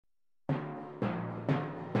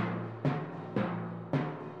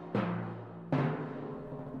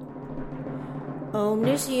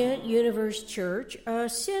Omniscient Universe Church, a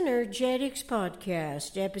Synergetics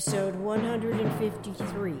Podcast, episode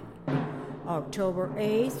 153, October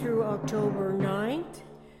 8th through October 9th,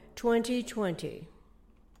 2020.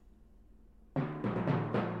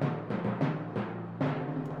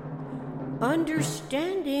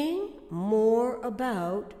 Understanding more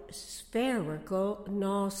about spherical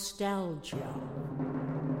nostalgia.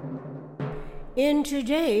 In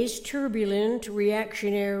today's turbulent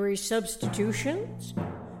reactionary substitutions,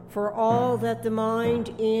 for all that the mind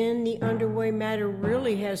in the underway matter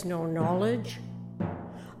really has no knowledge,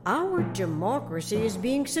 our democracy is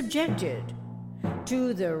being subjected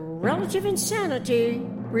to the relative insanity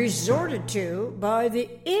resorted to by the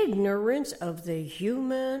ignorance of the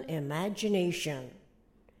human imagination.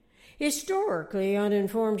 Historically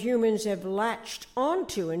uninformed humans have latched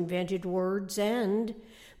onto invented words and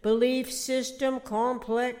belief system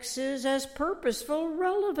complexes as purposeful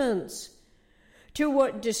relevance to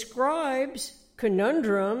what describes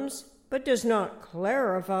conundrums but does not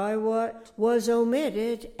clarify what was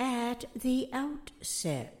omitted at the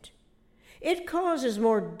outset. It causes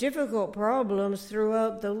more difficult problems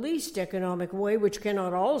throughout the least economic way, which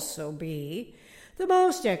cannot also be the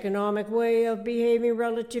most economic way of behaving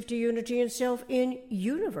relative to unity and self in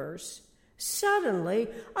universe. Suddenly,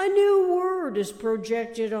 a new word is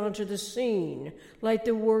projected onto the scene, like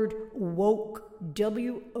the word woke,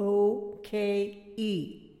 W-O-K-E,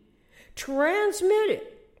 transmitted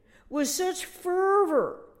with such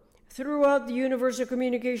fervor throughout the universal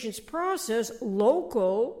communications process,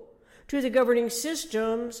 local to the governing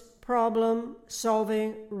system's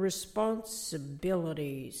problem-solving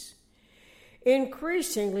responsibilities.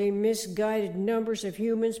 Increasingly misguided numbers of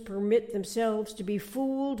humans permit themselves to be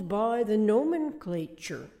fooled by the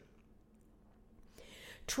nomenclature,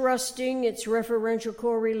 trusting its referential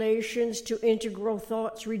correlations to integral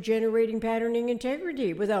thoughts regenerating patterning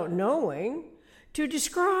integrity without knowing to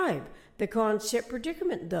describe the concept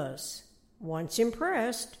predicament. Thus, once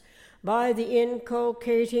impressed by the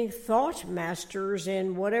inculcating thought masters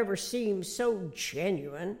in whatever seems so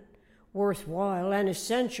genuine, worthwhile, and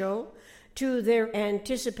essential to their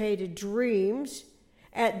anticipated dreams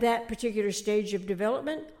at that particular stage of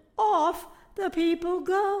development, off the people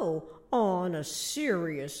go on a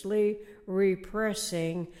seriously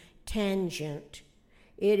repressing tangent.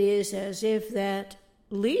 It is as if that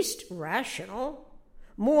least rational,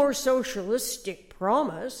 more socialistic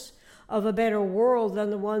promise of a better world than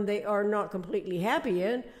the one they are not completely happy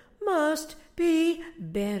in must be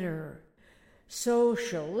better.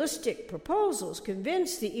 Socialistic proposals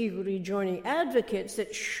convince the eagerly joining advocates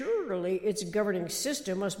that surely its governing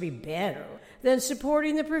system must be better than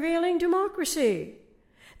supporting the prevailing democracy,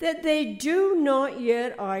 that they do not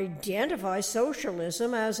yet identify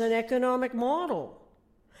socialism as an economic model,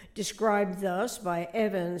 described thus by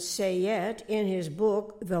Evan Sayet in his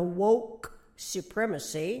book The Woke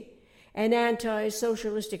Supremacy, an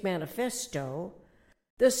Anti-Socialistic Manifesto.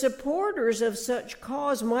 The supporters of such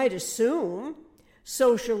cause might assume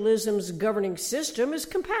socialism's governing system is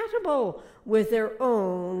compatible with their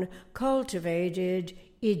own cultivated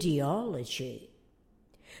ideology.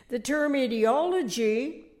 The term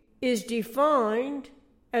ideology is defined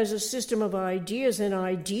as a system of ideas and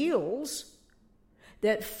ideals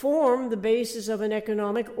that form the basis of an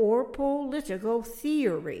economic or political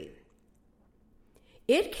theory.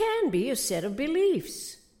 It can be a set of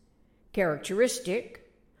beliefs, characteristic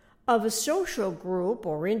of a social group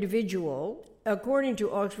or individual, according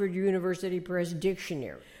to Oxford University Press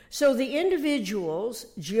Dictionary. So the individual's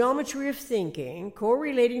geometry of thinking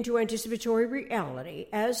correlating to anticipatory reality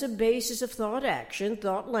as a basis of thought action,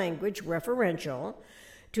 thought language, referential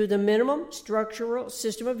to the minimum structural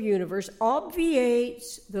system of universe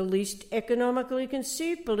obviates the least economically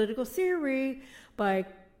conceived political theory by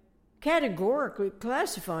categorically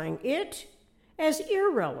classifying it as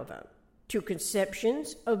irrelevant to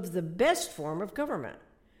conceptions of the best form of government.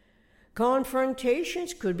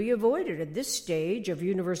 Confrontations could be avoided at this stage of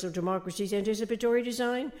universal democracy's anticipatory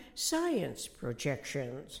design science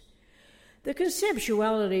projections. The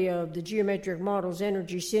conceptuality of the geometric model's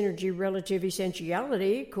energy, synergy, relative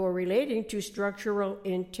essentiality correlating to structural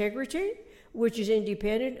integrity, which is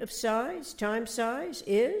independent of size, time size,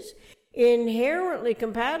 is inherently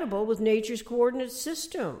compatible with nature's coordinate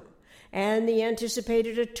system and the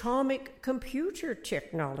anticipated atomic computer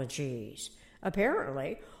technologies.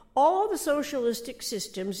 Apparently, all the socialistic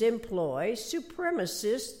systems employ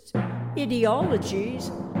supremacist ideologies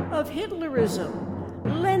of Hitlerism,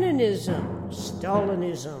 Leninism,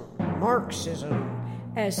 Stalinism, Marxism,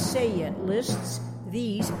 as Sayet lists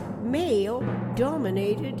these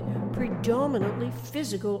male-dominated predominantly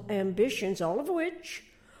physical ambitions, all of which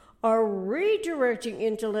are redirecting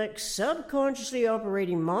intellect's subconsciously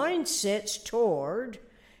operating mindsets toward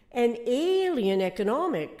an alien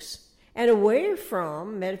economics and away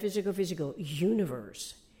from metaphysical physical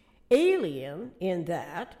universe. Alien in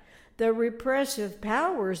that the repressive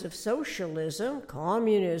powers of socialism,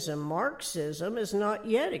 communism, Marxism is not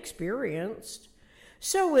yet experienced.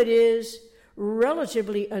 So it is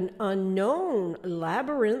relatively an unknown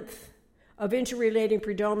labyrinth of interrelating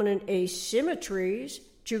predominant asymmetries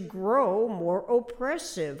to grow more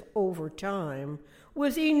oppressive over time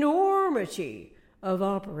with enormity of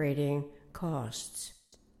operating costs.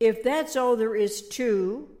 If that's all there is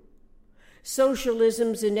to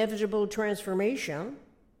socialism's inevitable transformation,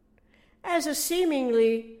 as a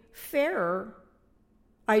seemingly fairer,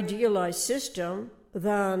 idealized system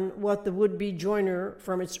than what the would-be joiner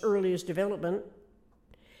from its earliest development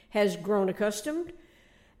has grown accustomed,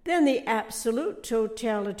 then the absolute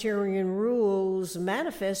totalitarian rule's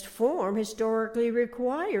manifest form historically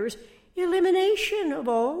requires elimination of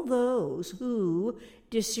all those who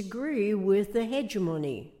disagree with the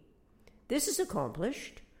hegemony. This is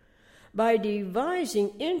accomplished by devising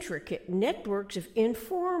intricate networks of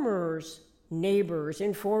informers, neighbors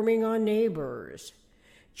informing on neighbors,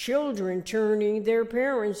 children turning their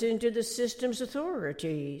parents into the system's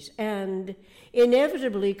authorities, and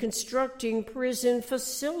inevitably constructing prison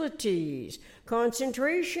facilities,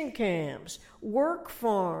 concentration camps, work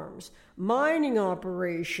farms, mining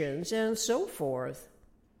operations, and so forth.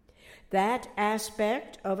 That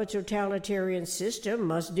aspect of a totalitarian system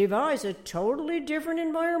must devise a totally different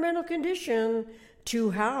environmental condition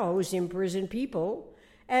to house imprisoned people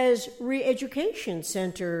as re-education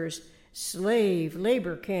centers, slave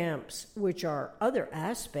labor camps, which are other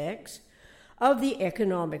aspects of the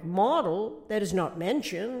economic model that is not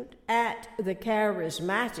mentioned at the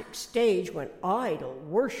charismatic stage when idol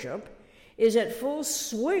worship is at full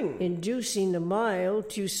swing, inducing the mild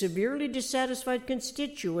to severely dissatisfied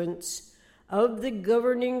constituents of the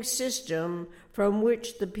governing system from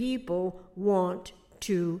which the people want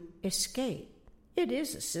to escape. It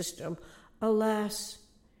is a system. Alas,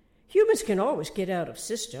 humans can always get out of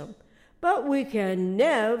system, but we can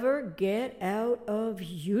never get out of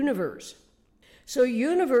universe. So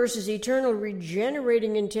universe's eternal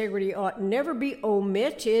regenerating integrity ought never be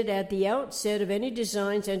omitted at the outset of any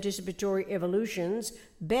design's anticipatory evolution's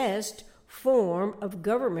best form of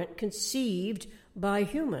government conceived by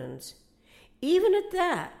humans. Even at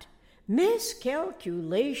that,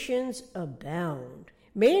 miscalculations abound,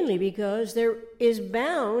 mainly because there is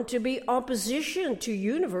bound to be opposition to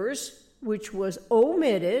universe, which was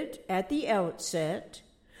omitted at the outset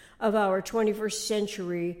of our 21st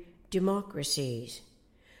century democracies.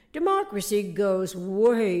 Democracy goes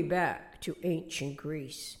way back to ancient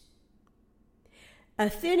Greece.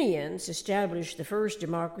 Athenians established the first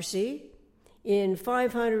democracy in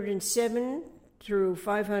 507 through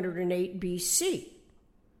 508 BC.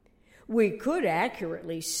 We could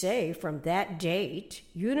accurately say from that date,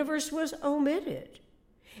 universe was omitted,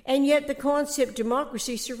 and yet the concept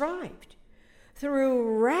democracy survived.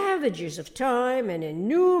 Through ravages of time and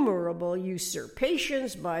innumerable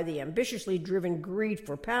usurpations by the ambitiously driven greed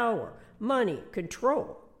for power, money,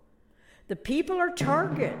 control, the people are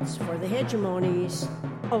targets for the hegemony's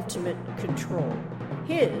ultimate control.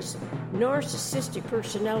 His narcissistic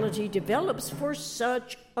personality develops for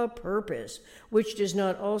such a purpose, which does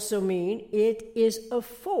not also mean it is a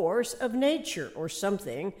force of nature or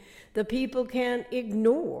something the people can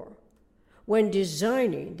ignore when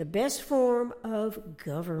designing the best form of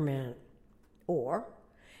government. Or,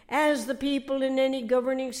 as the people in any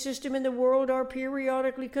governing system in the world are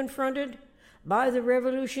periodically confronted by the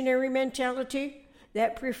revolutionary mentality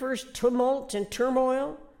that prefers tumult and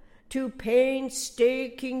turmoil to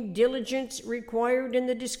painstaking diligence required in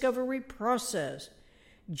the discovery process.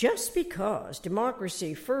 Just because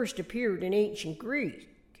democracy first appeared in ancient Greek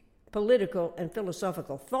political and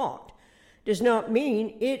philosophical thought does not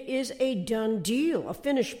mean it is a done deal, a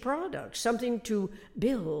finished product, something to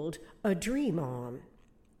build a dream on.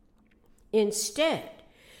 Instead,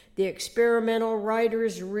 the experimental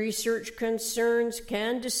writer's research concerns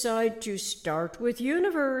can decide to start with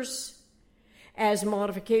universe, as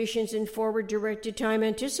modifications in forward-directed time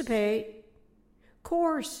anticipate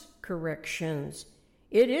course corrections.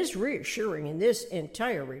 It is reassuring in this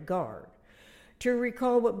entire regard to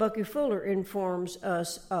recall what Bucky Fuller informs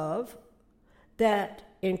us of, that,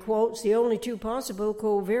 in quotes, the only two possible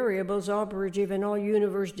covariables operative in all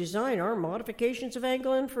universe design are modifications of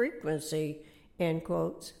angle and frequency, end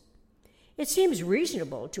quotes. It seems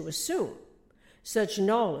reasonable to assume Such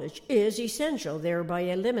knowledge is essential, thereby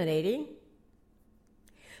eliminating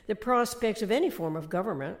the prospects of any form of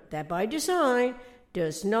government that by design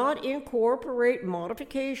does not incorporate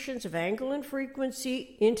modifications of angle and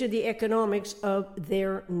frequency into the economics of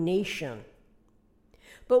their nation.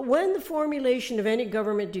 But when the formulation of any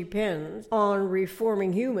government depends on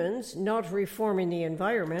reforming humans, not reforming the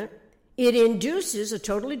environment, it induces a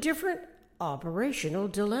totally different operational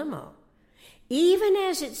dilemma. Even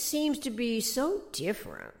as it seems to be so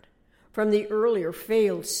different from the earlier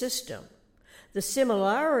failed system, the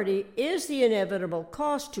similarity is the inevitable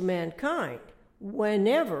cost to mankind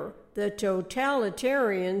whenever the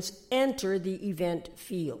totalitarians enter the event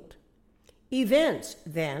field. Events,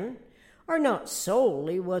 then, are not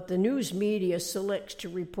solely what the news media selects to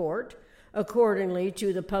report accordingly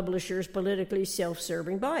to the publisher's politically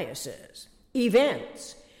self-serving biases.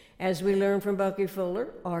 Events, as we learn from Bucky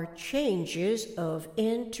Fuller, are changes of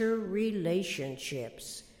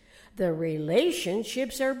interrelationships. The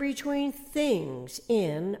relationships are between things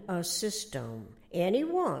in a system, any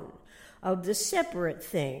one of the separate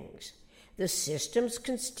things, the system's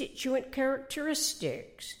constituent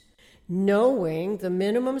characteristics. Knowing the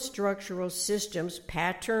minimum structural system's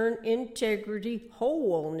pattern integrity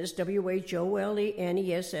wholeness,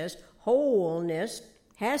 WHOLENESS, wholeness,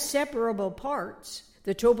 has separable parts,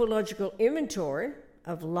 the topological inventory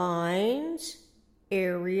of lines,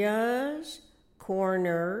 areas,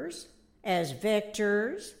 corners, as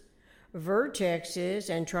vectors, vertexes,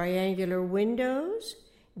 and triangular windows,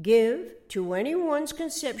 give to anyone's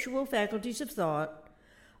conceptual faculties of thought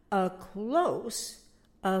a close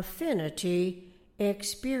affinity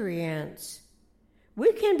experience.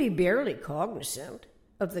 We can be barely cognizant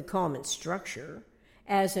of the common structure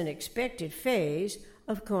as an expected phase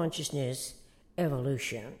of consciousness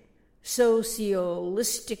evolution.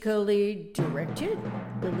 Socialistically directed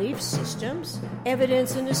belief systems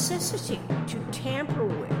evidence a necessity to tamper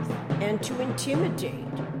with and to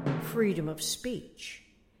intimidate freedom of speech.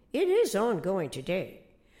 It is ongoing today.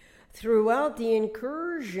 Throughout the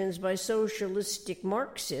incursions by socialistic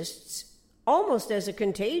Marxists, almost as a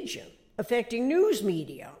contagion, affecting news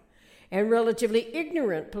media and relatively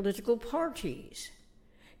ignorant political parties.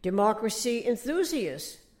 Democracy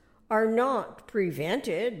enthusiasts are not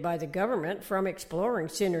prevented by the government from exploring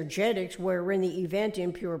synergetics wherein the event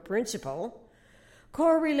in pure principle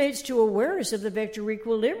correlates to awareness of the vector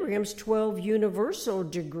equilibrium's 12 universal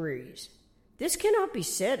degrees. This cannot be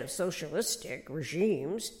said of socialistic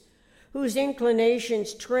regimes, whose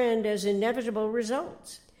inclinations trend as inevitable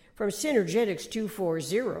results from Synergetics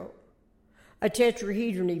 240. A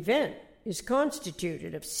tetrahedron event is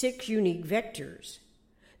constituted of 6 unique vectors.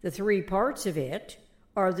 The 3 parts of it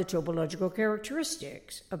are the topological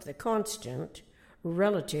characteristics of the constant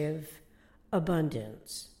relative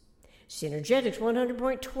abundance. Synergetics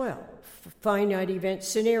 100.12, finite event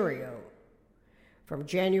scenario, from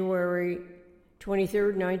January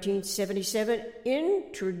 23rd, 1977,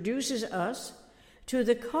 introduces us to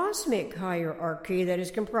the cosmic hierarchy that is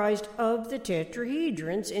comprised of the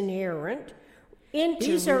tetrahedrons inherent.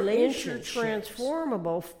 These are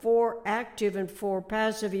intertransformable 4 active and 4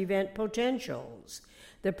 passive event potentials,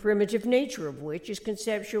 the primitive nature of which is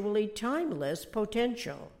conceptually timeless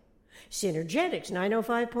potential. Synergetics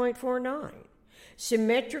 905.49.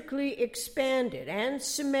 Symmetrically expanded and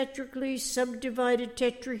symmetrically subdivided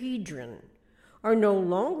tetrahedron are no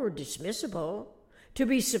longer dismissible, to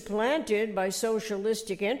be supplanted by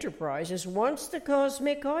socialistic enterprises once the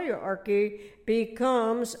cosmic hierarchy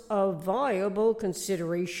becomes a viable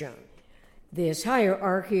consideration. This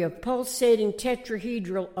hierarchy of pulsating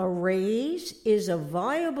tetrahedral arrays is a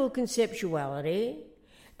viable conceptuality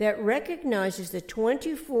that recognizes the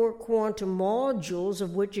 24 quantum modules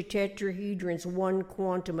of which a tetrahedron's 1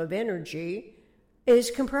 quantum of energy is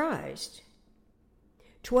comprised.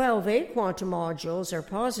 12 quantum modules are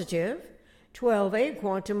positive, 12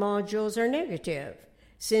 quantum modules are negative.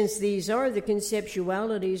 Since these are the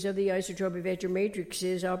conceptualities of the isotropic vector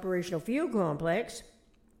matrix's operational field complex,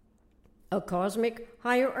 a cosmic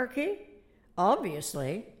hierarchy,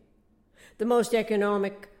 obviously, the most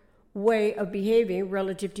economic way of behaving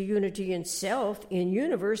relative to unity in self in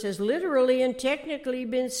universe has literally and technically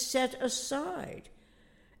been set aside,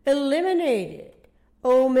 eliminated,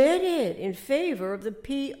 omitted in favor of the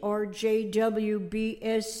PRJWBSC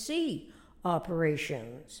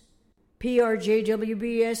operations.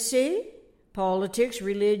 PRJWBSC, politics,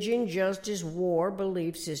 religion, justice, war,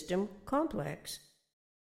 belief system, complex.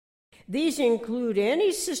 These include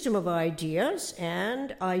any system of ideas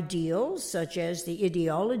and ideals, such as the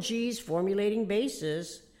ideologies formulating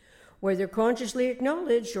basis, whether consciously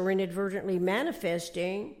acknowledged or inadvertently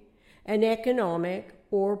manifesting, an economic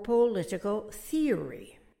or political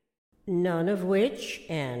theory, none of which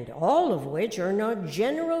and all of which are not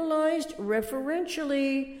generalized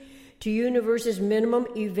referentially to universe's minimum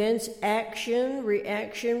events, action,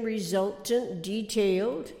 reaction, resultant,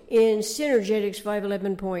 detailed in Synergetics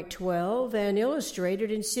 511.12 and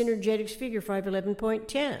illustrated in Synergetics Figure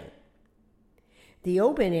 511.10. The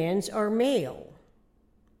open ends are male.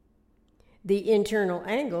 The internal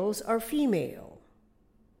angles are female.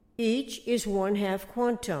 Each is 1/2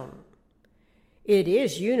 quantum. It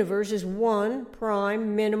is universe's one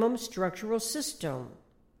prime minimum structural system.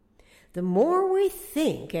 The more we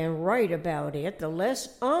think and write about it, the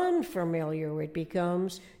less unfamiliar it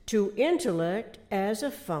becomes to intellect as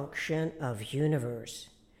a function of universe.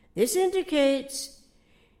 This indicates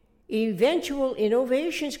eventual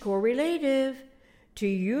innovations correlative to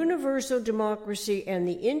universal democracy and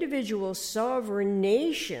the individual sovereign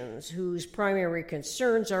nations whose primary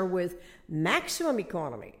concerns are with maximum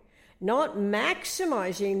economy, not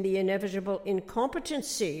maximizing the inevitable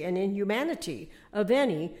incompetency and inhumanity of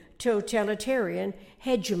any totalitarian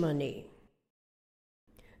hegemony.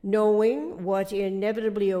 Knowing what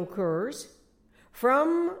inevitably occurs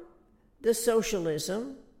from the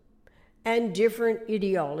socialism and different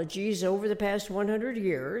ideologies over the past 100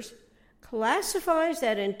 years classifies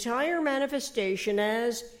that entire manifestation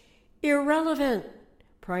as irrelevant,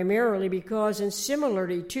 primarily because, and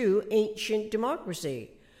similarly to ancient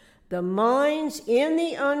democracy, the minds in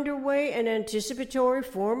the underway and anticipatory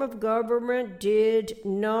form of government did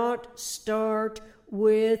not start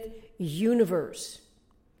with universe.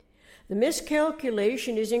 The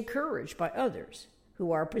miscalculation is encouraged by others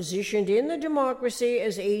who are positioned in the democracy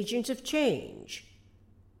as agents of change.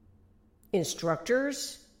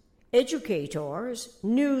 Instructors, educators,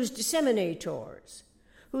 news disseminators,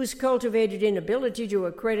 whose cultivated inability to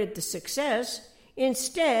accredit the success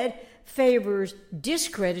instead favors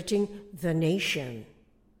discrediting the nation.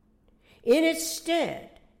 In its stead,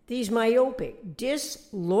 these myopic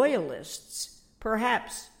disloyalists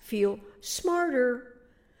perhaps feel smarter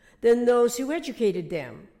than those who educated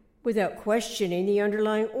them, without questioning the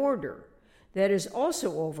underlying order that is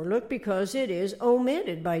also overlooked because it is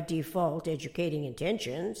omitted by default educating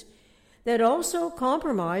intentions that also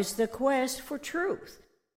compromise the quest for truth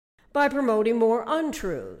by promoting more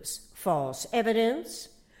untruths, false evidence,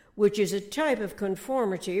 which is a type of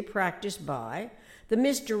conformity practiced by the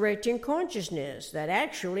misdirecting consciousness that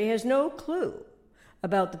actually has no clue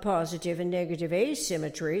about the positive and negative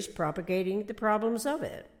asymmetries propagating the problems of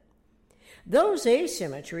it. Those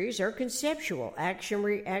asymmetries are conceptual, action,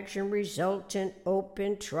 reaction, resultant,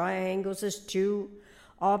 open triangles as two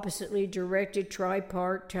oppositely directed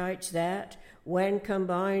tripartites that, when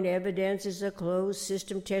combined, evidences a closed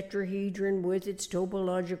system tetrahedron with its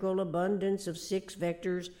topological abundance of 6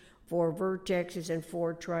 vectors, 4 vertexes, and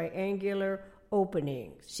 4 triangular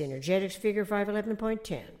openings. Synergetics Figure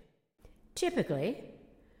 511.10. Typically,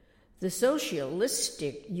 the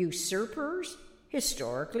socialistic usurpers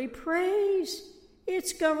historically praise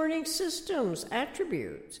its governing system's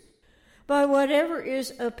attributes by whatever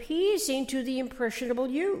is appeasing to the impressionable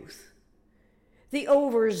youth. The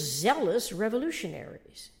overzealous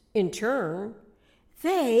revolutionaries, in turn,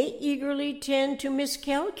 they eagerly tend to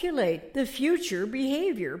miscalculate the future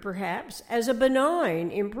behavior, perhaps as a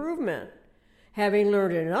benign improvement, having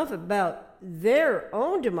learned enough about their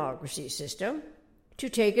own democracy system to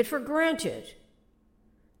take it for granted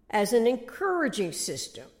as an encouraging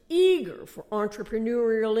system, eager for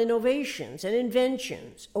entrepreneurial innovations and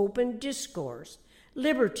inventions, open discourse,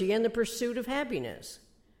 liberty, and the pursuit of happiness.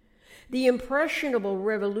 The impressionable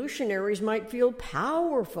revolutionaries might feel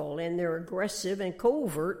powerful in their aggressive and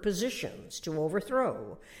covert positions to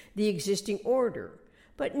overthrow the existing order,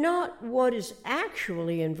 but not what is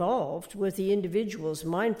actually involved with the individual's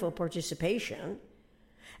mindful participation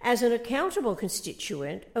as an accountable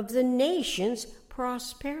constituent of the nation's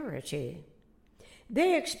prosperity.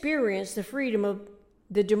 They experience the freedom of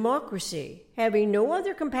the democracy, having no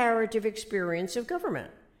other comparative experience of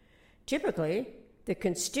government. Typically, the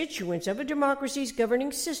constituents of a democracy's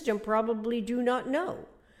governing system probably do not know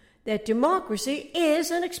that democracy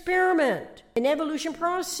is an experiment, an evolution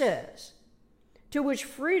process, to which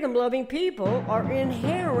freedom-loving people are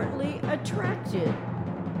inherently attracted.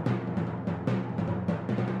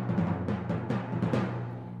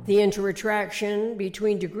 The interattraction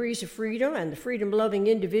between degrees of freedom and the freedom-loving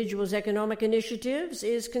individual's economic initiatives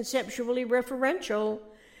is conceptually referential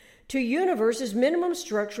to universe's minimum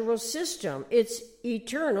structural system, its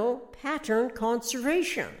eternal pattern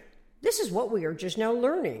conservation. This is what we are just now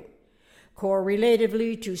learning,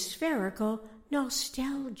 correlatively to spherical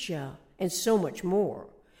nostalgia and so much more,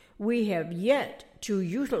 we have yet to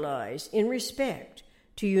utilize in respect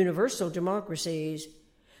to universal democracies,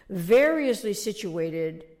 variously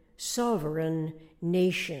situated sovereign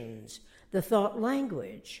nations, the thought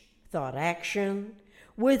language, thought action,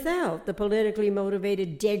 without the politically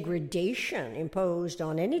motivated degradation imposed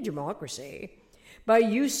on any democracy by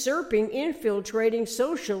usurping, infiltrating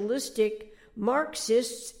socialistic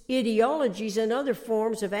Marxists' ideologies and other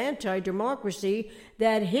forms of anti-democracy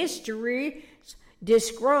that history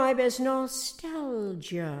describe as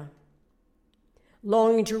nostalgia.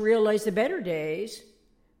 Longing to realize the better days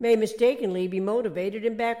may mistakenly be motivated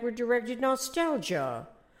in backward-directed nostalgia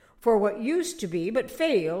for what used to be but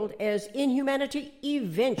failed as inhumanity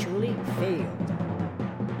eventually failed.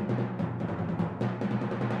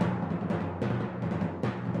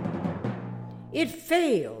 It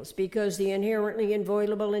fails because the inherently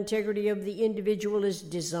inviolable integrity of the individual is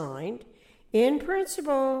designed, in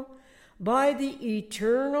principle, by the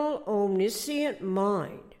eternal omniscient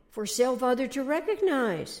mind for self-other to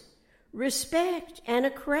recognize, respect, and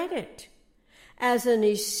accredit as an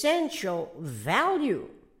essential value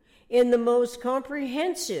in the most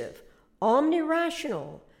comprehensive,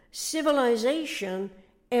 omnirational civilization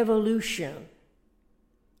evolution.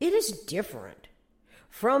 It is different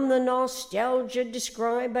from the nostalgia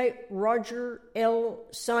described by Roger L.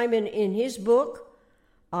 Simon in his book,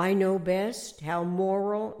 I Know Best, How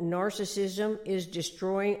Moral Narcissism is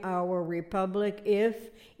Destroying Our Republic If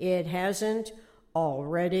It Hasn't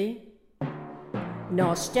Already.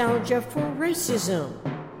 Nostalgia for racism.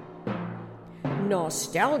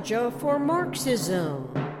 Nostalgia for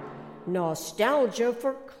Marxism. Nostalgia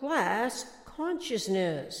for class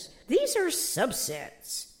consciousness. These are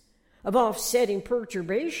subsets of offsetting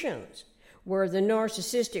perturbations where the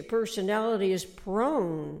narcissistic personality is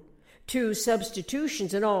prone to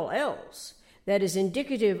substitutions and all else that is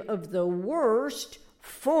indicative of the worst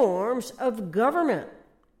forms of government,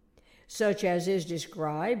 such as is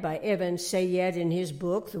described by Evan Sayed in his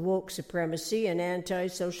book, The Woke Supremacy and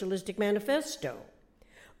Anti-Socialistic Manifesto.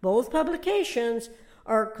 Both publications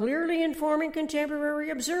are clearly informing contemporary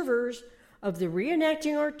observers of the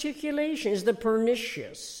reenacting articulations, the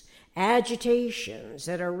pernicious agitations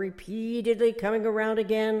that are repeatedly coming around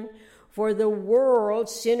again for the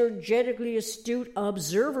world's synergetically astute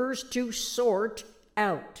observers to sort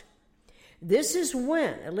out. This is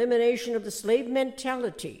when elimination of the slave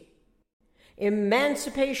mentality,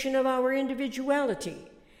 emancipation of our individuality,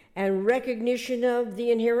 and recognition of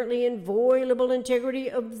the inherently inviolable integrity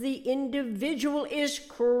of the individual is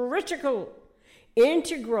critical,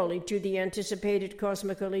 integrally to the anticipated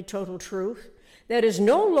cosmically total truth that is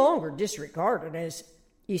no longer disregarded as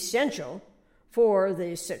essential for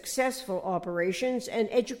the successful operations and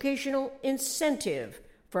educational incentive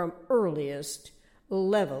from earliest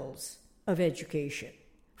levels of education.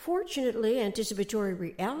 Fortunately, anticipatory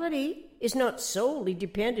reality is not solely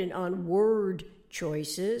dependent on word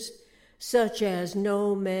choices such as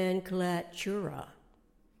nomenclatura,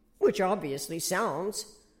 which obviously sounds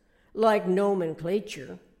like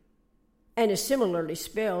nomenclature and is similarly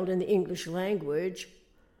spelled in the English language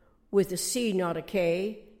with a C, not a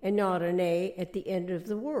K, and not an A at the end of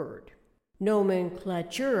the word.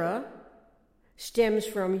 Nomenclatura stems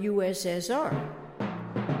from USSR.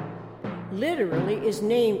 Literally is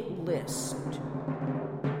name list.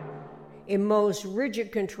 In most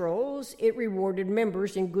rigid controls, it rewarded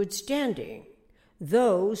members in good standing,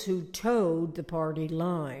 those who towed the party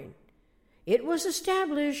line. It was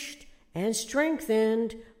established and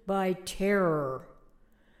strengthened by terror.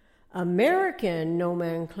 American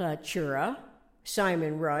nomenclatura,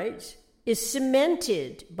 Simon writes, is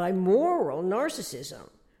cemented by moral narcissism,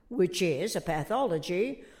 which is a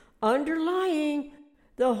pathology underlying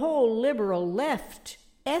the whole liberal left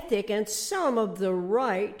ethic and some of the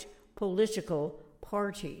right political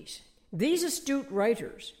parties. These astute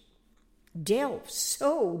writers delve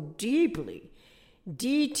so deeply,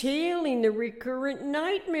 detailing the recurrent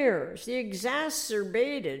nightmares, the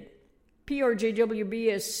exacerbated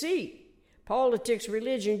PRJWBSC, politics,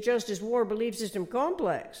 religion, justice, war, belief system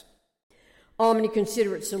complex.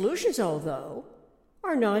 Omni-considerate solutions, although,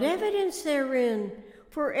 are not evidence therein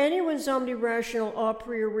for anyone's omni-rational a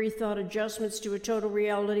priori thought adjustments to a total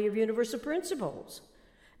reality of universal principles.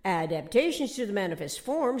 Adaptations to the manifest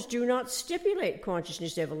forms do not stipulate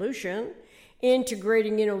consciousness evolution,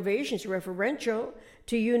 integrating innovations referential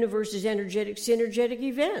to universe's energetic synergetic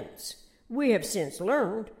events. We have since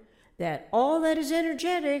learned that all that is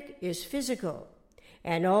energetic is physical,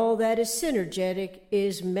 and all that is synergetic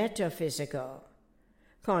is metaphysical.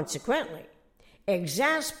 Consequently,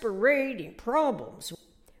 exasperating problems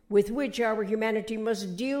with which our humanity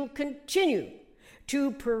must deal continue to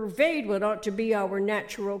pervade what ought to be our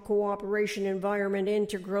natural cooperation environment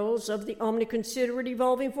integrals of the omniconsiderate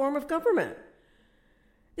evolving form of government.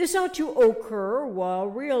 This ought to occur while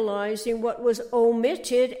realizing what was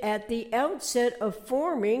omitted at the outset of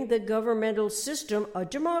forming the governmental system, a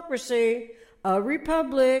democracy, a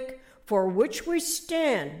republic, for which we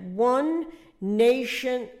stand, one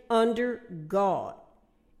nation under God.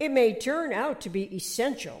 It may turn out to be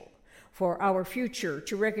essential for our future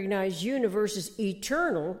to recognize universe's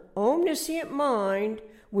eternal, omniscient mind,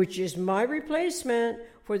 which is my replacement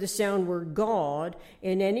for the sound word God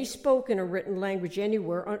in any spoken or written language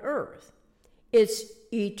anywhere on earth. Its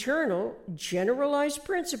eternal, generalized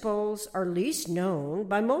principles are least known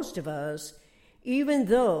by most of us, even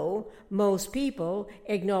though most people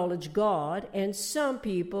acknowledge God and some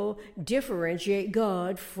people differentiate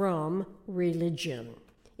God from religion.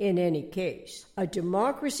 In any case, a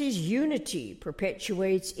democracy's unity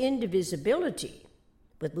perpetuates indivisibility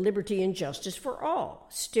with liberty and justice for all.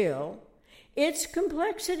 Still, its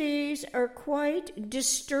complexities are quite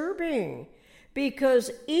disturbing because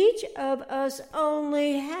each of us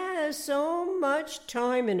only has so much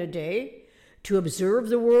time in a day to observe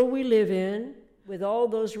the world we live in, with all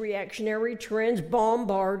those reactionary trends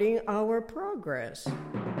bombarding our progress.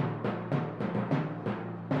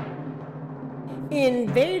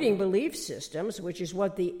 Invading belief systems, which is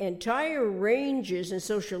what the entire ranges and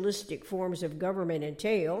socialistic forms of government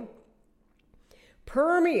entail,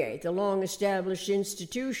 permeate the long-established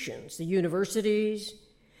institutions, the universities,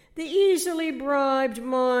 the easily bribed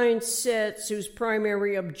mindsets whose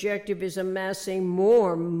primary objective is amassing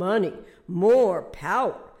more money, more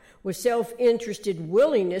power, with self-interested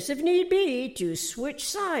willingness, if need be, to switch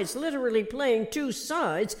sides, literally playing two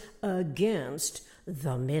sides against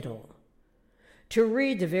the middle. To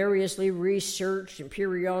read the variously researched and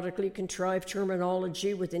periodically contrived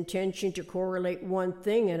terminology with intention to correlate one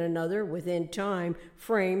thing and another within time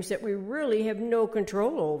frames that we really have no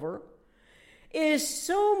control over is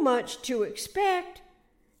so much to expect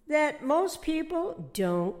that most people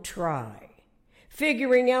don't try.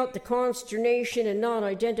 Figuring out the consternation and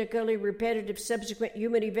non-identically repetitive subsequent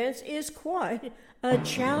human events is quite a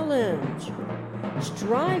challenge.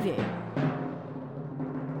 Striving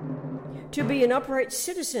to be an upright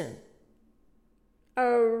citizen, a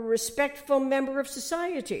respectful member of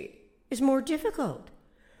society, is more difficult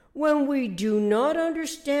when we do not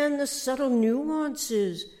understand the subtle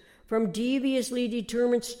nuances from deviously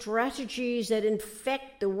determined strategies that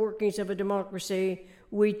infect the workings of a democracy.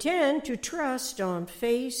 We tend to trust on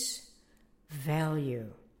face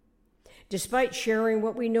value, despite sharing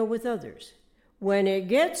what we know with others. When it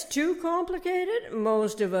gets too complicated,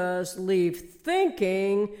 most of us leave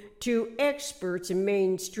thinking to experts and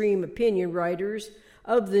mainstream opinion writers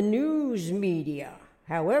of the news media.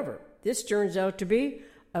 However, this turns out to be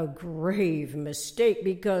a grave mistake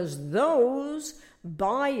because those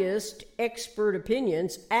biased expert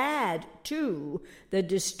opinions add to the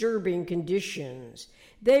disturbing conditions.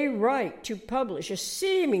 They write to publish a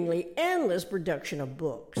seemingly endless production of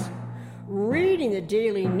books. Reading the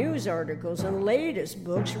daily news articles and latest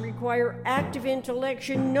books require active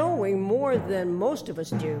intellection, knowing more than most of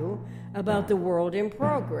us do about the world in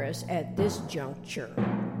progress at this juncture.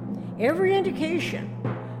 Every indication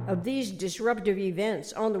of these disruptive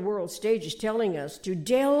events on the world stage is telling us to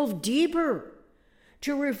delve deeper,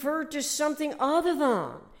 to refer to something other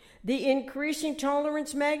than the increasing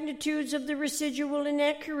tolerance magnitudes of the residual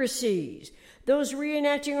inaccuracies, those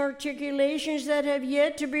reenacting articulations that have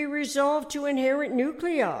yet to be resolved to inherent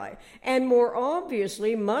nuclei, and more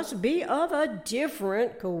obviously must be of a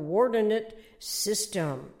different coordinate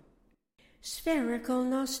system. Spherical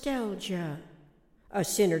nostalgia, a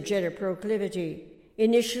synergetic proclivity,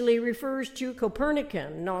 initially refers to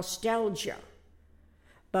Copernican nostalgia.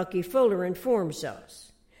 Bucky Fuller informs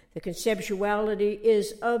us the conceptuality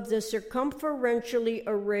is of the circumferentially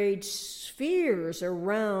arrayed spheres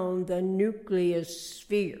around the nucleus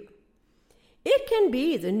sphere. It can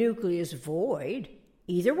be the nucleus void.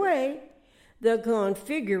 Either way, the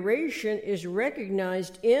configuration is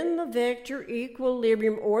recognized in the vector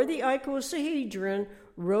equilibrium or the icosahedron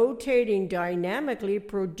rotating dynamically,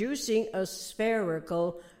 producing a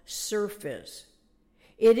spherical surface.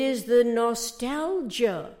 It is the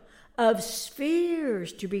nostalgia of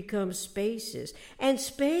spheres to become spaces, and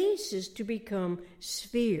spaces to become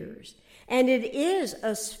spheres. And it is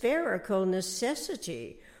a spherical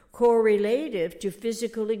necessity correlative to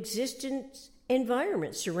physical existence,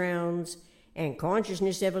 environment surrounds, and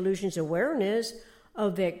consciousness evolution's awareness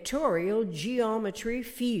of vectorial geometry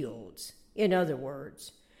fields. In other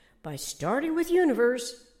words, by starting with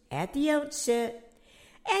universe at the outset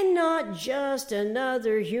and not just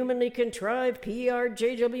another humanly contrived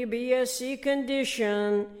PRJWBSC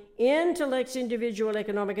condition. Intellect's individual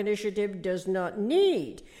economic initiative does not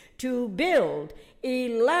need to build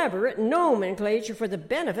elaborate nomenclature for the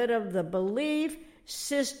benefit of the belief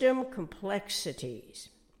system complexities.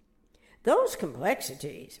 Those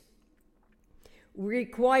complexities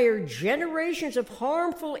require generations of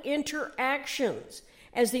harmful interactions,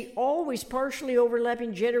 as the always partially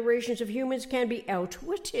overlapping generations of humans can be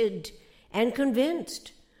outwitted and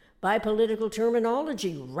convinced by political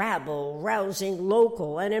terminology, rabble-rousing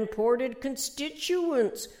local and imported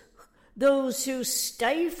constituents, those who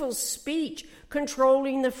stifle speech,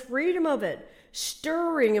 controlling the freedom of it,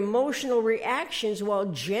 stirring emotional reactions while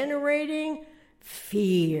generating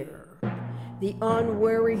fear. The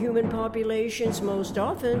unwary human populations most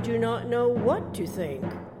often do not know what to think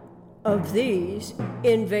of these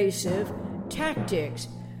invasive tactics.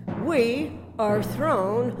 We are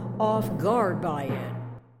thrown off guard by it.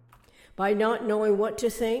 By not knowing what to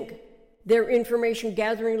think, their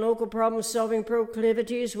information-gathering, local problem-solving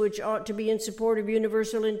proclivities, which ought to be in support of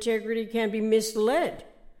universal integrity, can be misled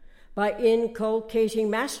by inculcating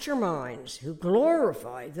masterminds who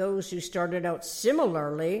glorify those who started out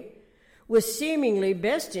similarly with seemingly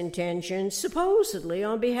best intentions, supposedly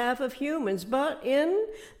on behalf of humans, but in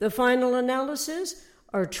the final analysis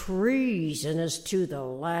are treasonous to the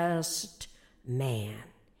last man.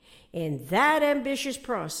 In that ambitious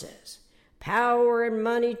process, power and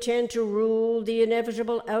money tend to rule the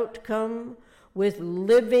inevitable outcome, with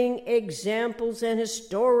living examples and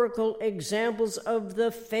historical examples of the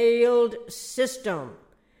failed system.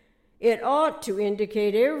 It ought to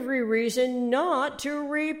indicate every reason not to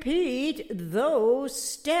repeat those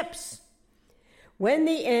steps. When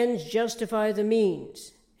the ends justify the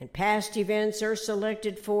means, and past events are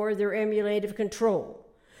selected for their emulative control,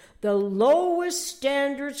 the lowest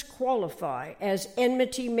standards qualify as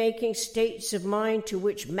enmity-making states of mind to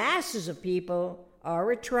which masses of people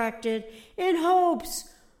are attracted in hopes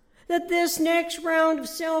that this next round of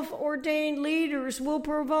self-ordained leaders will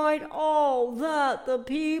provide all that the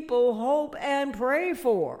people hope and pray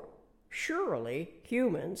for. Surely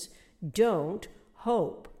humans don't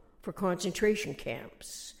hope for concentration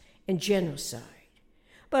camps and genocide,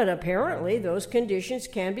 but apparently those conditions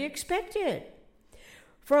can be expected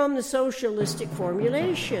from the socialistic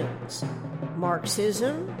formulations.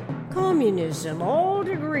 Marxism, communism, all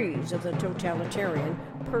degrees of the totalitarian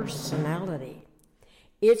personality.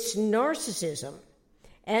 Its narcissism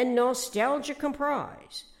and nostalgia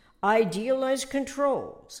comprise idealized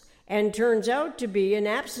controls, and turns out to be an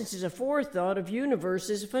absence of forethought of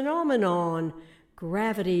universe's phenomenon,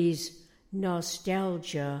 gravity's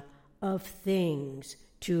nostalgia of things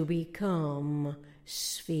to become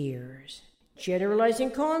spheres.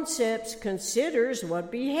 Generalizing concepts considers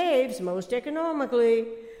what behaves most economically,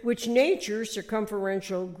 which nature's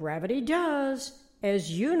circumferential gravity does,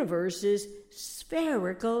 as universe's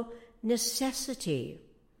spherical necessity.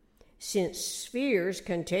 Since spheres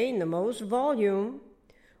contain the most volume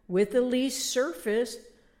with the least surface,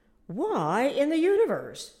 why in the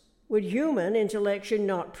universe would human intellection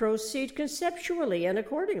not proceed conceptually and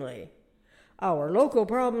accordingly? Our local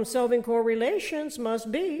problem-solving correlations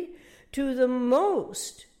must be to the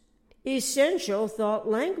most essential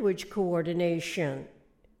thought-language coordination.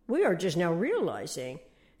 We are just now realizing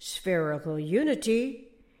spherical unity,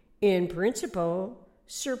 in principle,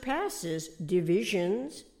 surpasses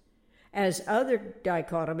divisions as other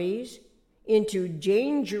dichotomies into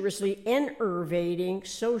dangerously enervating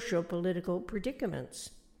social-political predicaments.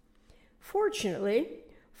 Fortunately,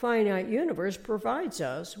 finite universe provides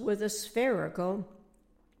us with a spherical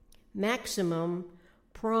maximum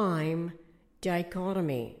prime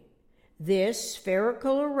dichotomy. This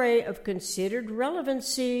spherical array of considered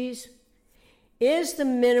relevancies is the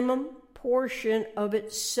minimum portion of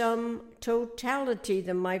its sum totality,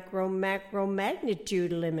 the micro-macro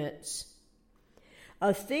magnitude limits.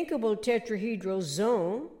 A thinkable tetrahedral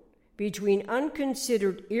zone between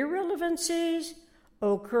unconsidered irrelevancies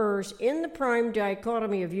occurs in the prime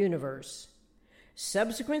dichotomy of universe.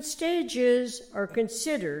 Subsequent stages are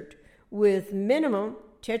considered with minimum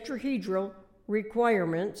tetrahedral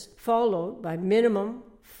requirements, followed by minimum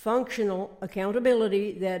functional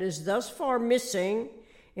accountability that is thus far missing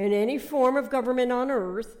in any form of government on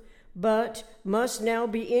Earth, but must now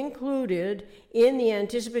be included in the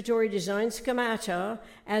anticipatory design schemata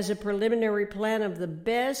as a preliminary plan of the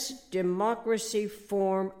best democracy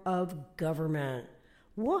form of government.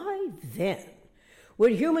 Why, then,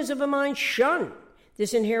 would humans of a mind shun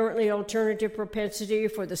this inherently alternative propensity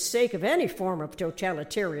for the sake of any form of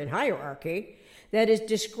totalitarian hierarchy that is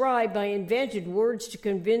described by invented words to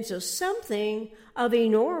convince us something of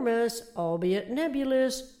enormous, albeit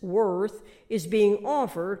nebulous, worth is being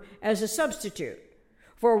offered as a substitute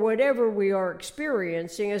for whatever we are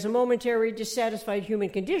experiencing as a momentary dissatisfied human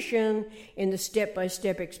condition in the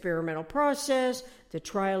step-by-step experimental process, the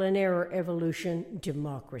trial-and-error evolution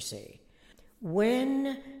democracy.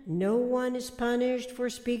 When no one is punished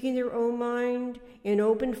for speaking their own mind in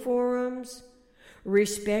open forums,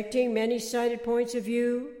 respecting many-sided points of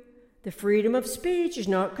view, the freedom of speech is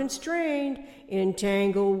not constrained in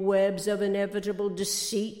tangled webs of inevitable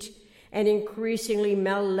deceit and increasingly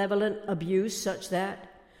malevolent abuse such that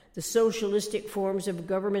the socialistic forms of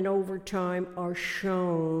government over time are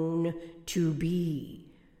shown to be.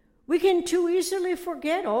 We can too easily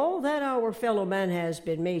forget all that our fellow man has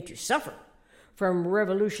been made to suffer from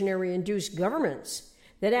revolutionary-induced governments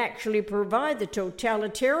that actually provide the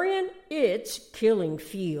totalitarian its killing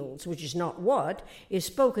fields, which is not what is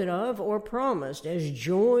spoken of or promised as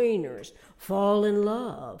joiners fall in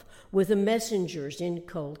love with the messenger's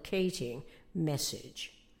inculcating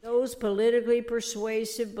message. Those politically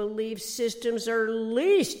persuasive belief systems are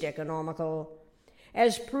least economical,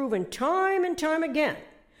 as proven time and time again,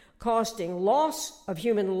 costing loss of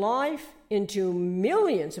human life into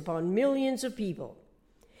millions upon millions of people.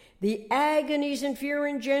 The agonies and fear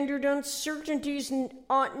engendered uncertainties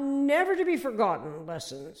ought never to be forgotten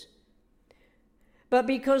lessons. But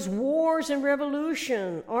because wars and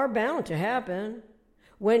revolution are bound to happen,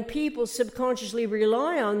 when people subconsciously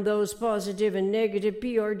rely on those positive and negative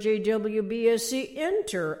PRJWBSC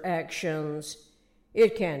interactions,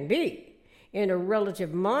 it can be in a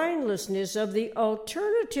relative mindlessness of the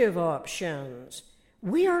alternative options.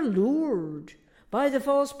 We are lured by the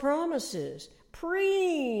false promises,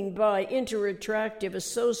 preened by interattractive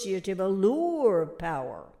associative allure of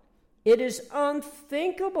power. It is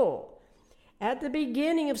unthinkable at the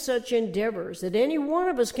beginning of such endeavors that any one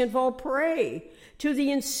of us can fall prey to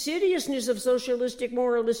the insidiousness of socialistic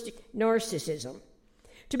moralistic narcissism,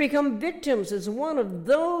 to become victims as one of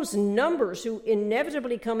those numbers who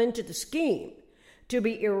inevitably come into the scheme, to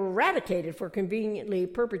be eradicated for conveniently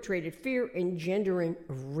perpetrated fear-engendering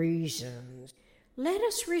reasons. Let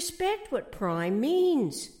us respect what prime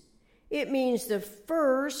means. It means the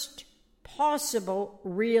first possible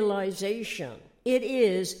realization. It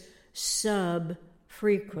is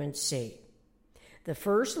sub-frequency. The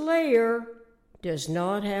first layer does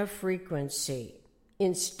not have frequency.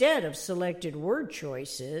 Instead of selected word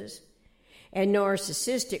choices and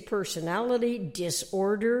narcissistic personality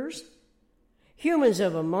disorders, humans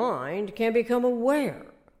of a mind can become aware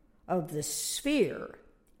of the sphere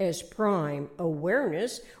as prime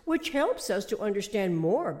awareness, which helps us to understand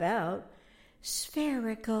more about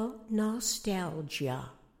spherical nostalgia.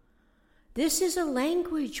 This is a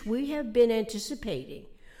language we have been anticipating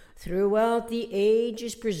throughout the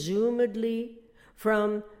ages, presumably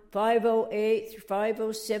from 508 through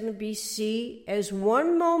 507 BC, as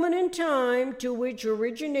one moment in time to which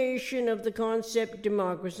origination of the concept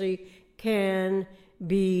democracy can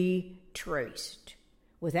be traced.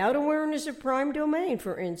 Without awareness of prime domain,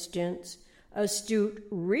 for instance, astute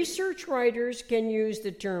research writers can use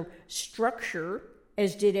the term structure,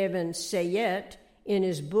 as did Evan Sayet in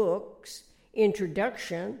his book's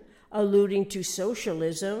introduction, alluding to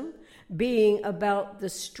socialism being about the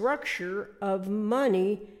structure of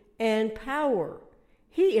money and power.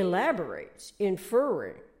 He elaborates,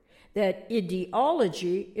 inferring that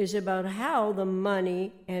ideology is about how the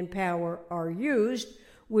money and power are used,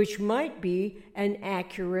 which might be an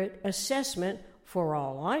accurate assessment for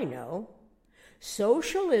all I know.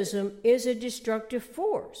 Socialism is a destructive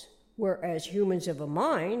force, whereas humans of a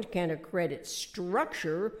mind can accredit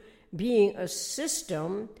structure being a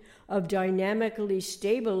system of dynamically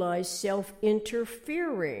stabilized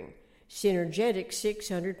self-interfering, synergetic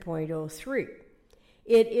 600.03.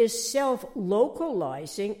 It is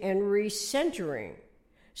self-localizing and recentering,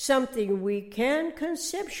 something we can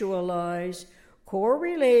conceptualize,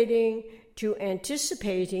 correlating to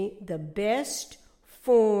anticipating the best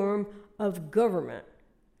form of government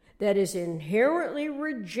that is inherently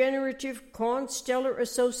regenerative constellar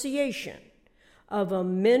association of a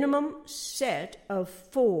minimum set of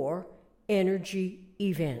 4 energy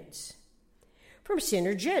events. From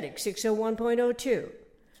Synergetic 601.02,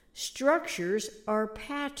 structures are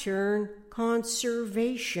pattern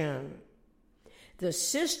conservation. The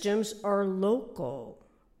systems are local.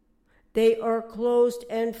 They are closed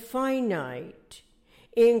and finite,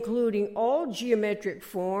 including all geometric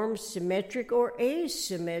forms, symmetric or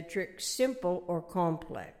asymmetric, simple or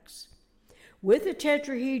complex. With the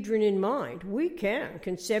tetrahedron in mind, we can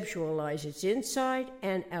conceptualize its inside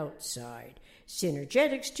and outside,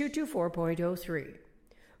 Synergetics 224.03.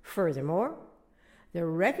 Furthermore, the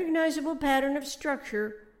recognizable pattern of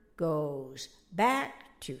structure goes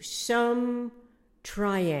back to some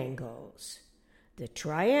triangles. The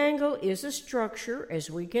triangle is a structure, as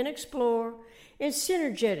we can explore in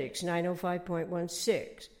Synergetics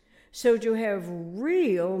 905.16. So to have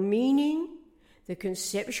real meaning, the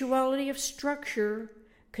conceptuality of structure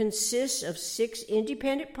consists of 6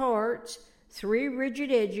 independent parts, 3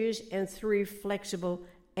 rigid edges, and 3 flexible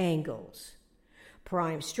angles.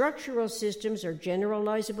 Prime structural systems are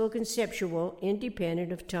generalizable conceptual,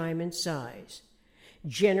 independent of time and size.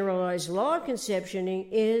 Generalized law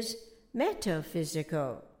conceptioning is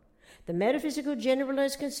metaphysical. The metaphysical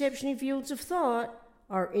generalized conceptioning fields of thought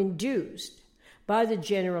are induced by the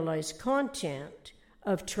generalized content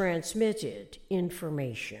of transmitted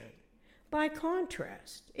information. By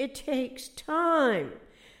contrast, it takes time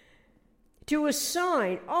to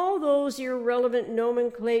assign all those irrelevant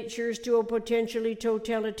nomenclatures to a potentially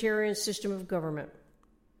totalitarian system of government.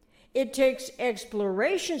 It takes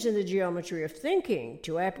explorations in the geometry of thinking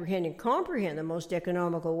to apprehend and comprehend the most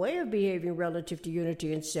economical way of behaving relative to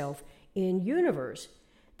unity and self in universe.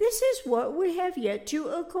 This is what we have yet to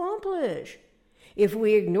accomplish. If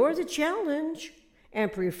we ignore the challenge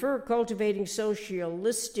and prefer cultivating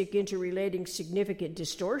socialistic interrelating significant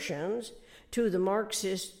distortions to the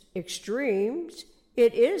Marxist extremes,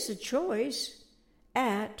 it is a choice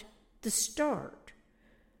at the start.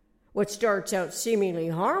 What starts out seemingly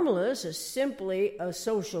harmless is simply a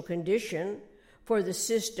social condition for the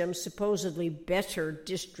system's supposedly better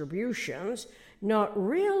distributions, not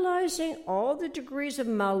realizing all the degrees of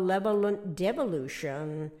malevolent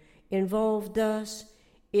devolution involved. Thus,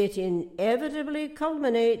 it inevitably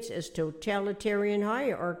culminates as totalitarian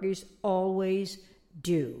hierarchies always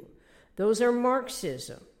do. Those are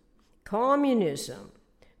Marxism, communism,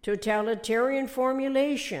 totalitarian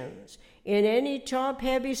formulations in any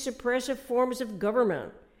top-heavy suppressive forms of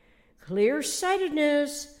government.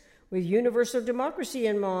 Clear-sightedness with universal democracy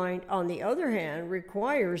in mind, on the other hand,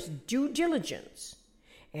 requires due diligence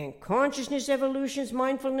and consciousness evolution's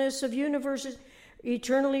mindfulness of universe's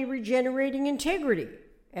eternally regenerating integrity,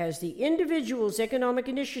 as the individual's economic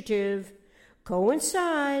initiative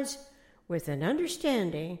coincides with an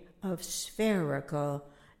understanding of spherical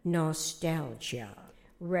nostalgia.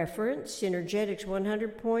 Reference Synergetics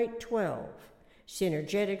 100.12,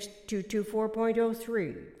 Synergetics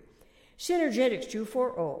 224.03, Synergetics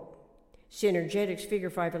 240, Synergetics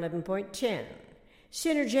Figure 511.10,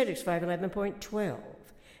 Synergetics 511.12,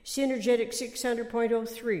 Synergetics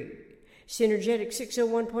 600.03, Synergetics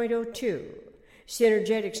 601.02,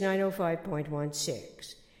 Synergetics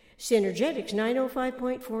 905.16, Synergetics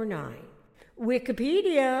 905.49,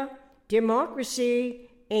 Wikipedia, Democracy,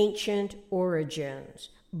 Ancient Origins.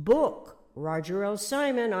 Book, Roger L.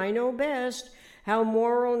 Simon, I Know Best, How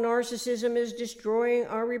Moral Narcissism is Destroying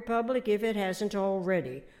Our Republic If It Hasn't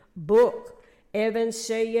Already. Book, Evan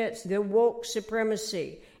Sayet's The Woke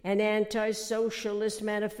Supremacy, An Anti-Socialist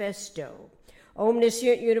Manifesto.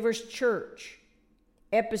 Omniscient Universe Church,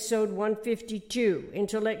 Episode 152,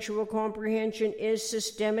 Intellectual Comprehension is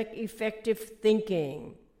Systemic Effective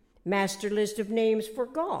Thinking. Master List of Names for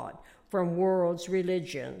God from World's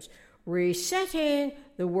Religions,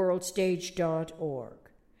 resettingtheworldstage.org.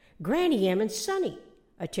 Granny M and Sonny,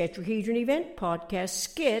 a tetrahedron event podcast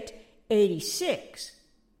skit 86,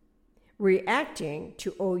 reacting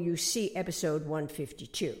to OUC episode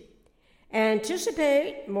 152.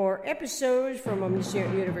 Anticipate more episodes from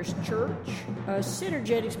Omniscient Universe Church, a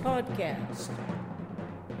Synergetics podcast.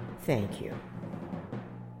 Thank you.